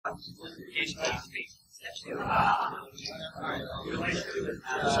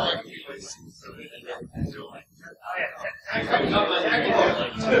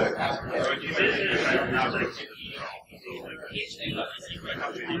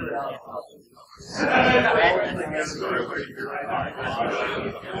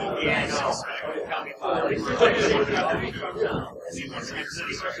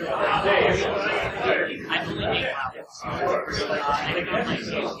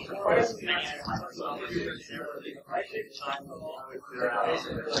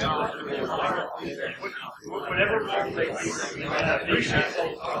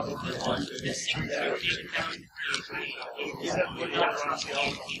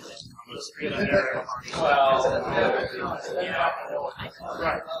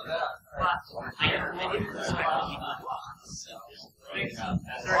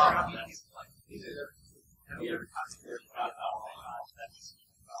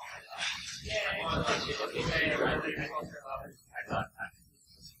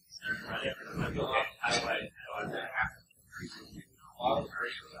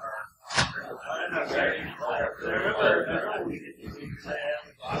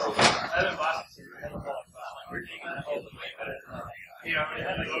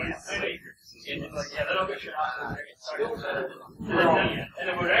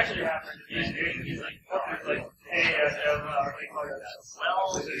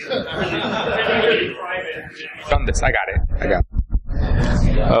Done this. I got it.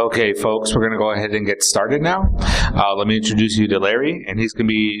 Okay, folks, we're going to go ahead and get started now. Let me introduce you to Larry, and he's going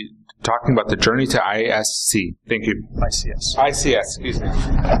to be talking about the journey to ISC. Thank you. ICS. ICS, excuse me.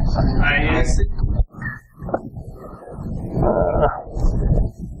 ISC.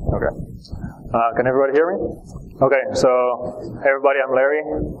 Okay. Can everybody hear me? Okay, so hey everybody, I'm Larry.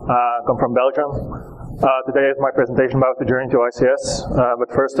 Come from Belgium. Today is my presentation about the journey to ICS, but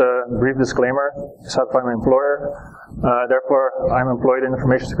first a brief disclaimer. This is how to find my employer. Therefore, I'm employed in the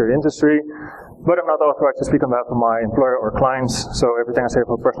information security industry, but I'm not authorized to speak on behalf of my employer or clients, so everything I say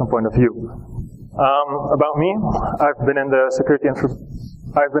from a personal point of view. About me, I've been into the security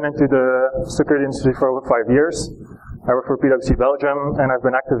industry for over 5 years. I work for PwC Belgium, and I've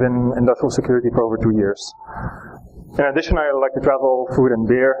been active in industrial security for over 2 years. In addition, I like to travel, food, and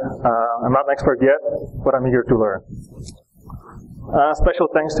beer. I'm not an expert yet, but I'm eager to learn. Special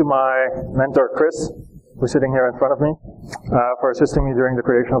thanks to my mentor, Chris, who's sitting here in front of me, for assisting me during the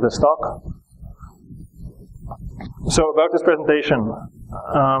creation of this talk. So about this presentation.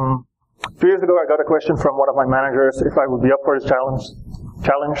 2 years ago, I got a question from one of my managers if I would be up for this challenge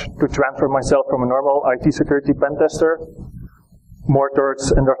to transfer myself from a normal IT security pen tester more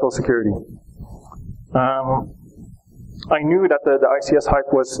towards industrial security. I knew that the ICS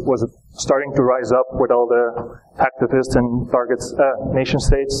hype was starting to rise up with all the activists and nation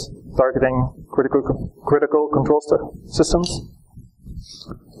states targeting critical control systems.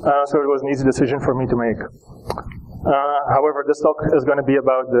 So it was an easy decision for me to make. However, this talk is going to be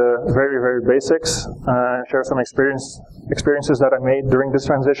about the very, very basics, share some experiences that I made during this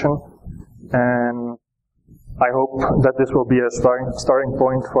transition, and I hope that this will be a starting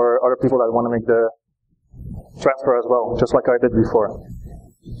point for other people that want to make the transfer as well, just like I did before.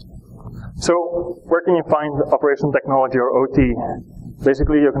 So, where can you find operational technology or OT?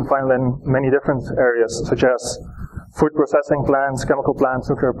 Basically, you can find it in many different areas, such as food processing plants, chemical plants,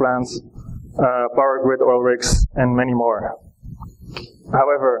 nuclear plants, power grid, oil rigs, and many more.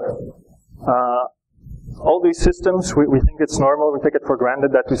 However, all these systems, we think it's normal, we take it for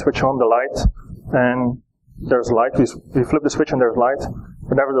granted that we switch on the light, and there's light, we flip the switch and there's light,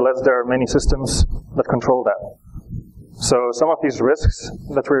 but nevertheless there are many systems that control that. So some of these risks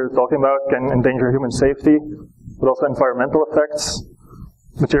that we're talking about can endanger human safety, but also environmental effects,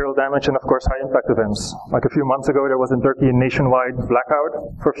 material damage, and of course high impact events. Like a few months ago there was in Turkey a nationwide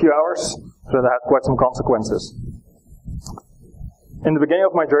blackout for a few hours, so that had quite some consequences. In the beginning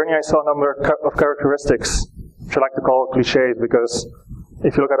of my journey I saw a number of characteristics, which I like to call cliches, because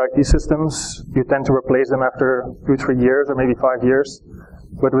if you look at IT systems, you tend to replace them after 2-3 years or maybe 5 years.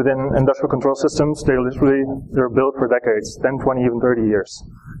 But within industrial control systems, they're built for decades, 10, 20, even 30 years.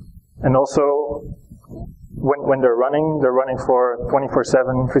 And also, when they're running for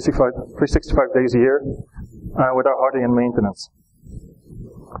 24/7, 365 days a year, without hardly any maintenance.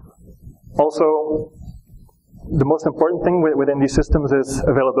 Also, the most important thing within these systems is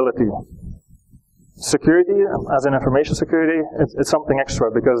availability. Security, as in information security, it's something extra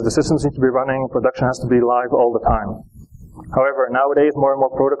because the systems need to be running, production has to be live all the time. However, nowadays more and more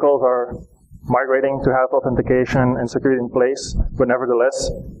protocols are migrating to have authentication and security in place, but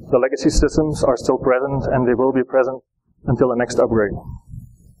nevertheless, the legacy systems are still present and they will be present until the next upgrade.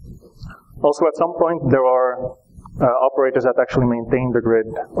 Also, at some point, there are operators that actually maintain the grid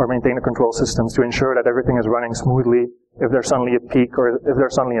or maintain the control systems to ensure that everything is running smoothly if there's suddenly a peak or if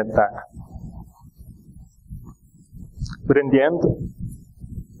there's suddenly an attack. But in the end,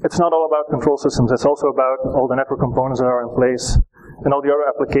 it's not all about control systems. It's also about all the network components that are in place and all the other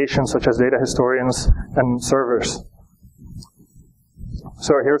applications such as data historians and servers.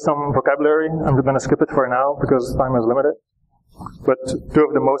 So here's some vocabulary. I'm going to skip it for now because time is limited. But two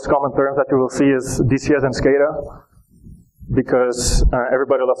of the most common terms that you will see is DCS and SCADA, because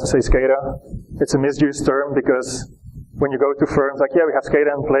everybody loves to say SCADA. It's a misused term because when you go to firms like, yeah, we have SCADA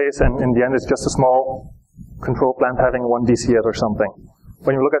in place, and in the end it's just a small control plant having one DCS or something.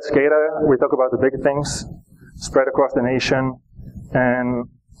 When you look at SCADA, we talk about the big things, spread across the nation, and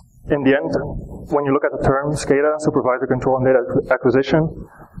in the end, when you look at the term SCADA, Supervisory Control and Data Acquisition,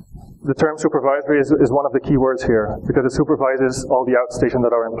 the term supervisory is one of the key words here, because it supervises all the outstations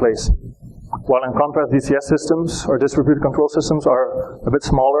that are in place. While in contrast, DCS systems, or distributed control systems, are a bit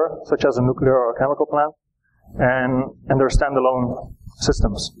smaller, such as a nuclear or a chemical plant, and they're standalone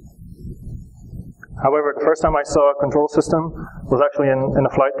systems. However, the first time I saw a control system was actually in a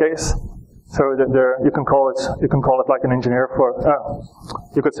flight case. So you can call it like an engineer for,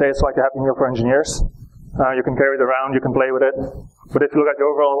 you could say it's like a Happy Meal for engineers. You can carry it around, you can play with it. But if you look at the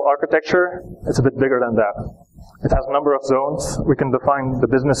overall architecture, it's a bit bigger than that. It has a number of zones. We can define the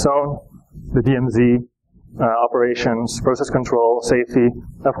business zone, the DMZ, operations, process control, safety,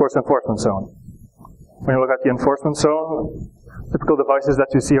 and of course enforcement zone. When you look at the enforcement zone, typical devices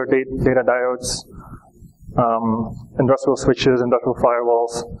that you see are data diodes, industrial switches, industrial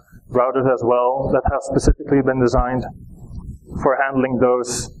firewalls, routers as well, that have specifically been designed for handling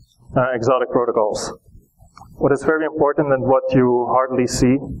those exotic protocols. What is very important and what you hardly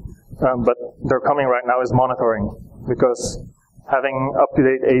see, but they're coming right now, is monitoring, because having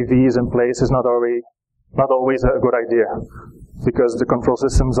up-to-date AVs in place is not always a good idea, because the control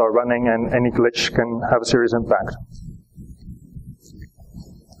systems are running and any glitch can have a serious impact.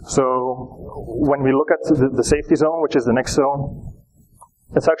 So when we look at the safety zone, which is the next zone,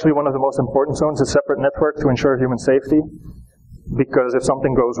 it's actually one of the most important zones. It's a separate network to ensure human safety, because if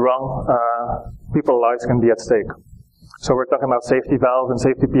something goes wrong, people's lives can be at stake. So we're talking about safety valves and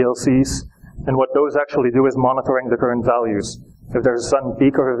safety PLCs, and what those actually do is monitoring the current values. If there's a sudden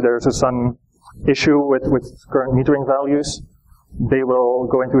peak or if there's a sudden issue with current metering values, they will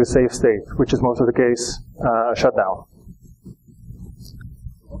go into a safe state, which is most of the case shutdown.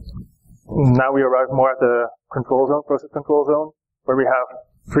 Now we arrive more at the control zone, process control zone, where we have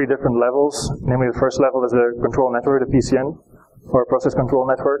 3 different levels. Namely, the first level is the control network, the PCN, or process control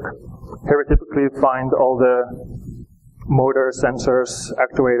network. Here we typically find all the motors, sensors,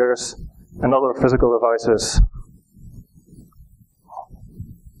 actuators, and other physical devices.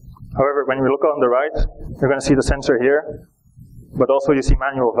 However, when we look on the right, you're going to see the sensor here, but also you see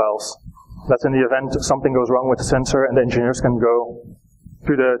manual valves. That's in the event something goes wrong with the sensor and the engineers can go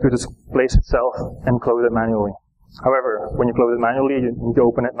to the place itself and close it manually. However, when you close it manually, you need to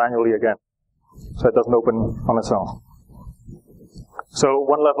open it manually again, so it doesn't open on its own. So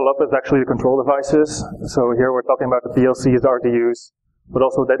one level up is actually the control devices. So here we're talking about the PLCs, the RTUs, but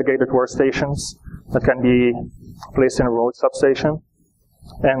also dedicated workstations that can be placed in a remote substation.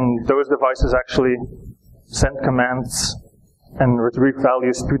 And those devices actually send commands and retrieve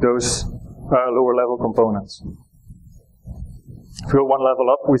values to those lower level components. If you go one level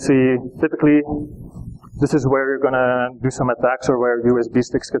up, we see typically this is where you're going to do some attacks or where USB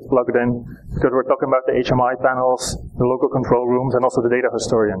sticks get plugged in, because we're talking about the HMI panels, the local control rooms, and also the data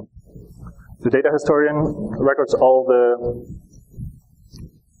historian. The data historian records all the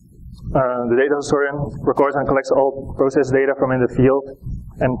data historian records and collects all process data from in the field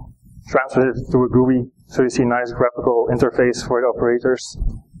and transfers it to a GUI, so you see a nice graphical interface for the operators.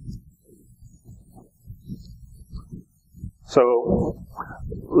 So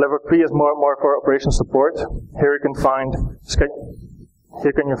level 3 is more for operation support. Here you can find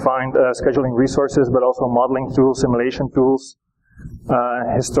scheduling resources, but also modeling tools, simulation tools,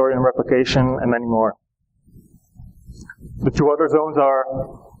 historian replication, and many more. The 2 other zones are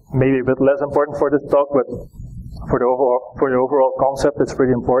maybe a bit less important for this talk, but for the overall concept, it's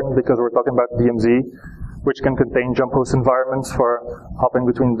pretty important because we're talking about DMZ, which can contain jump host environments for hopping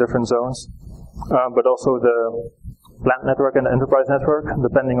between different zones, but also the plant network and the enterprise network,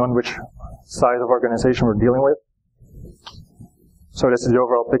 depending on which size of organization we're dealing with. So this is the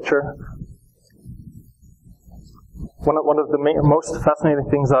overall picture. One of the most fascinating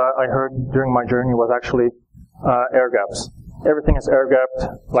things I heard during my journey was actually air gaps. Everything is air gapped,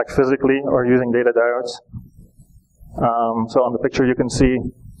 like physically or using data diodes. So on the picture you can see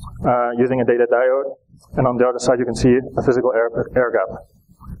using a data diode, and on the other side you can see a physical air gap.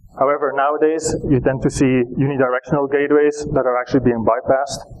 However, nowadays you tend to see unidirectional gateways that are actually being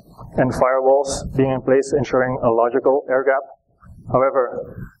bypassed, and firewalls being in place ensuring a logical air gap.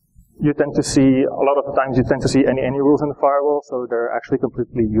 However, you tend to see, a lot of the times you tend to see any rules in the firewall, so they're actually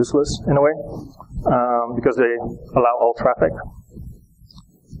completely useless in a way, because they allow all traffic.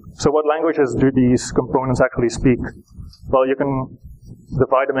 So what languages do these components actually speak? Well, you can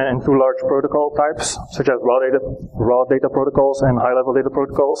divide them in two large protocol types, such as raw data protocols and high-level data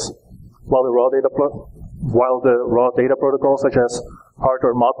protocols, while the raw data protocols, such as HART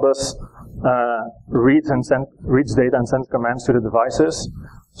or Modbus, reads data and sends commands to the devices,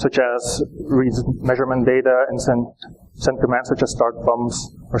 such as reads measurement data and send commands such as start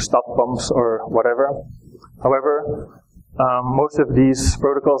pumps or stop pumps or whatever. However, most of these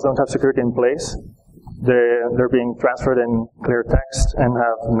protocols don't have security in place. They're being transferred in clear text and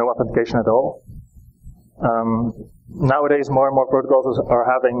have no authentication at all. Nowadays, more and more protocols are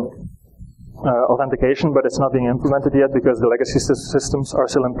having authentication, but it's not being implemented yet because the legacy systems are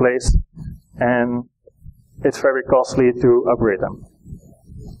still in place, and it's very costly to upgrade them.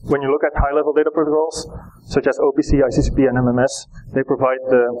 When you look at high-level data protocols, such as OPC, ICCP, and MMS, they provide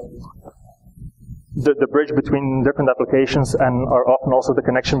the bridge between different applications and are often also the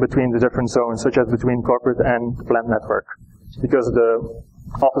connection between the different zones, such as between corporate and plant network, because the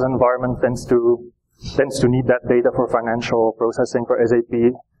office environment tends to need that data for financial processing, for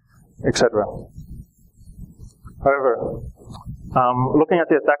SAP, etc. However, looking at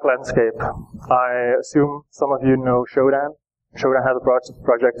the attack landscape, I assume some of you know Shodan. Shodan has a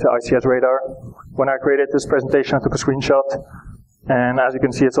project, ICS Radar. When I created this presentation, I took a screenshot, and as you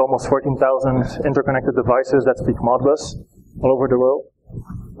can see, it's almost 14,000 interconnected devices that speak Modbus all over the world.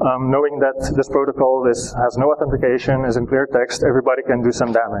 Knowing that this protocol has no authentication, is in clear text, everybody can do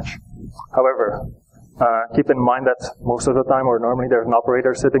some damage. However, keep in mind that most of the time, or normally, there's an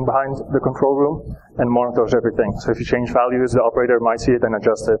operator sitting behind the control room and monitors everything. So if you change values, the operator might see it and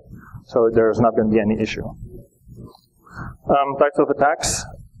adjust it. So there's not going to be any issue. Types of attacks.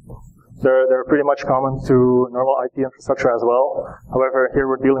 They're pretty much common to normal IT infrastructure as well. However, here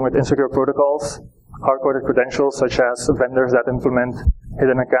we're dealing with insecure protocols, hard-coded credentials such as vendors that implement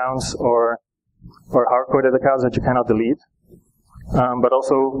hidden accounts or hard-coded accounts that you cannot delete. But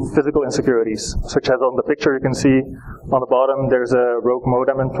also physical insecurities, such as on the picture you can see on the bottom there's a rogue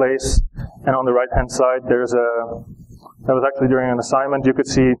modem in place, and on the right-hand side that was actually during an assignment, you could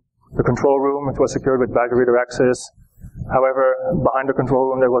see the control room. It was secured with badge reader access. However, behind the control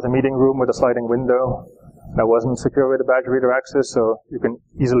room there was a meeting room with a sliding window that wasn't secure with a badge reader access, so you can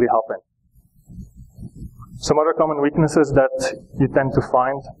easily hop in. Some other common weaknesses that you tend to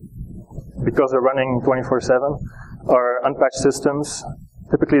find, because they're running 24/7, are unpatched systems.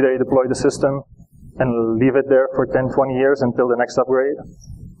 Typically they deploy the system and leave it there for 10-20 years until the next upgrade.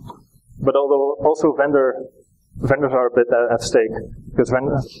 But although also vendors are a bit at stake, because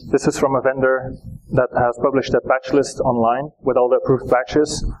this is from a vendor that has published a patch list online with all the approved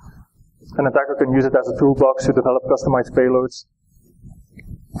patches. An attacker can use it as a toolbox to develop customized payloads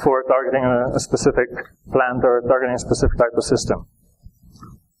for targeting a specific plant or targeting a specific type of system.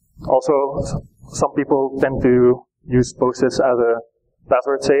 Also, some people tend to use Post-its as a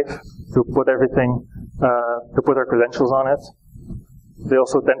password safe to put everything, to put their credentials on it. They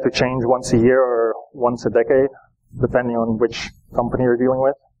also tend to change once a year or once a decade, depending on which company you're dealing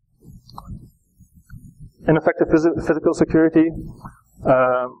with. Ineffective physical security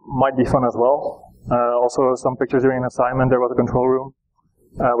might be fun as well. Also, some pictures during an assignment, there was a control room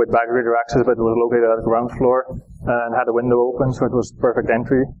with badge reader access, but it was located at the ground floor and had a window open, so it was perfect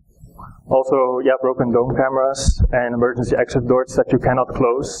entry. Also, broken dome cameras and emergency exit doors that you cannot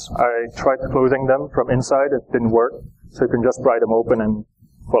close. I tried closing them from inside, it didn't work, so you can just pry them open and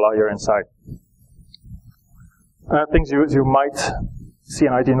voila, you're inside. Things you might see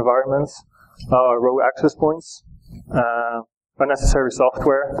in IT environments are row access points, unnecessary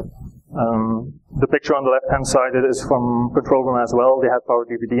software. The picture on the left-hand side is from control room as well. They had Power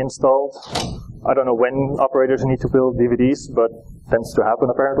DVD installed. I don't know when operators need to build DVDs, but tends to happen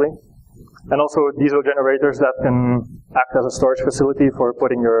apparently. And also diesel generators that can act as a storage facility for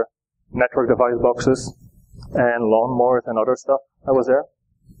putting your network device boxes and lawnmowers and other stuff that was there.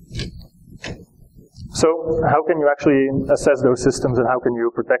 So how can you actually assess those systems and how can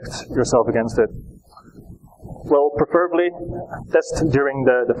you protect yourself against it? Well, preferably test during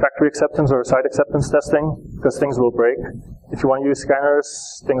the factory acceptance or site acceptance testing, because things will break. If you want to use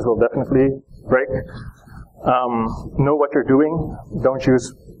scanners, things will definitely break. Know what you're doing. Don't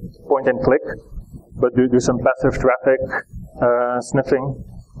use point and click, but do some passive traffic sniffing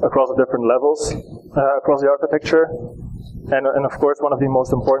across the different levels, across the architecture. And of course, one of the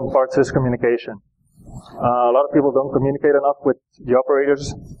most important parts is communication. A lot of people don't communicate enough with the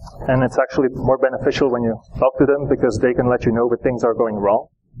operators, and it's actually more beneficial when you talk to them because they can let you know when things are going wrong.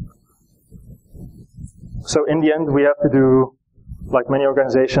 So in the end, we have to do, like many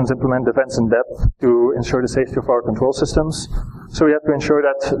organizations, implement defense in depth to ensure the safety of our control systems. So we have to ensure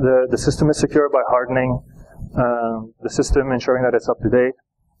that the system is secure by hardening the system, ensuring that it's up to date,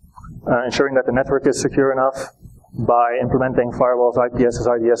 ensuring that the network is secure enough by implementing firewalls, IPSs,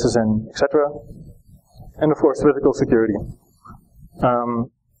 IDSs, and etc. And of course, physical security.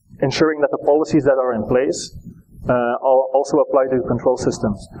 Ensuring that the policies that are in place also apply to control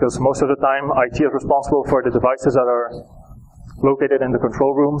systems, because most of the time IT is responsible for the devices that are located in the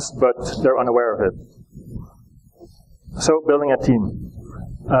control rooms, but they're unaware of it. So building a team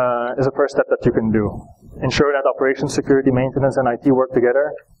is a first step that you can do. Ensure that operations, security, maintenance, and IT work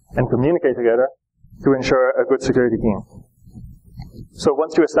together and communicate together to ensure a good security team. So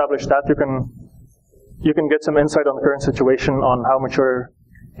once you establish that, you can get some insight on the current situation on how mature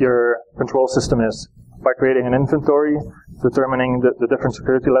your control system is by creating an inventory, determining the different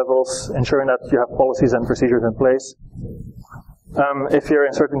security levels, ensuring that you have policies and procedures in place. If you're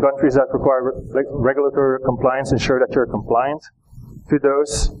in certain countries that require regulatory compliance, ensure that you're compliant to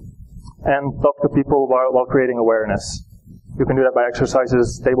those, and talk to people while creating awareness. You can do that by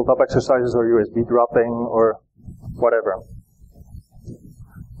exercises, tabletop exercises, or USB dropping, or whatever.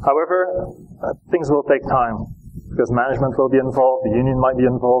 However, things will take time, because management will be involved, the union might be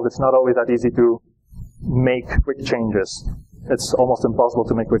involved. It's not always that easy to make quick changes. It's almost impossible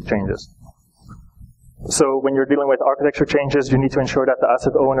to make quick changes. So when you're dealing with architecture changes, you need to ensure that the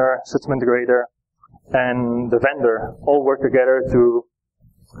asset owner, system integrator, and the vendor all work together to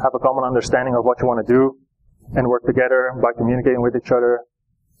have a common understanding of what you want to do, and work together by communicating with each other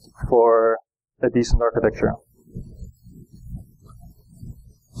for a decent architecture.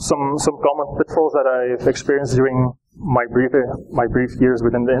 Some common pitfalls that I've experienced during my brief years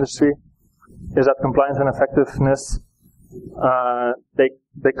within the industry is that compliance and effectiveness,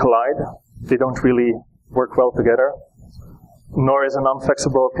 they collide. They don't really work well together. Nor is a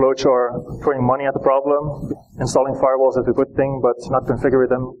non-flexible approach or throwing money at the problem. Installing firewalls is a good thing, but not configuring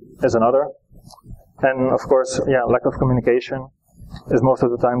them is another. And of course, lack of communication is most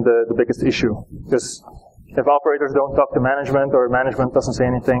of the time the biggest issue. Because if operators don't talk to management, or management doesn't say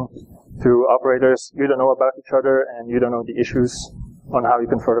anything to operators, you don't know about each other, and you don't know the issues on how you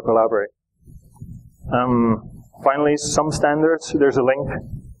can further collaborate. Finally, some standards. There's a link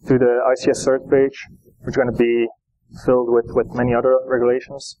to the ICS cert page, which is going to be filled with many other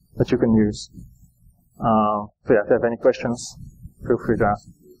regulations that you can use. So if you have any questions, feel free to ask.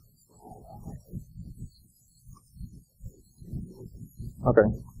 Okay,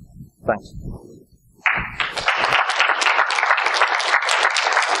 thanks.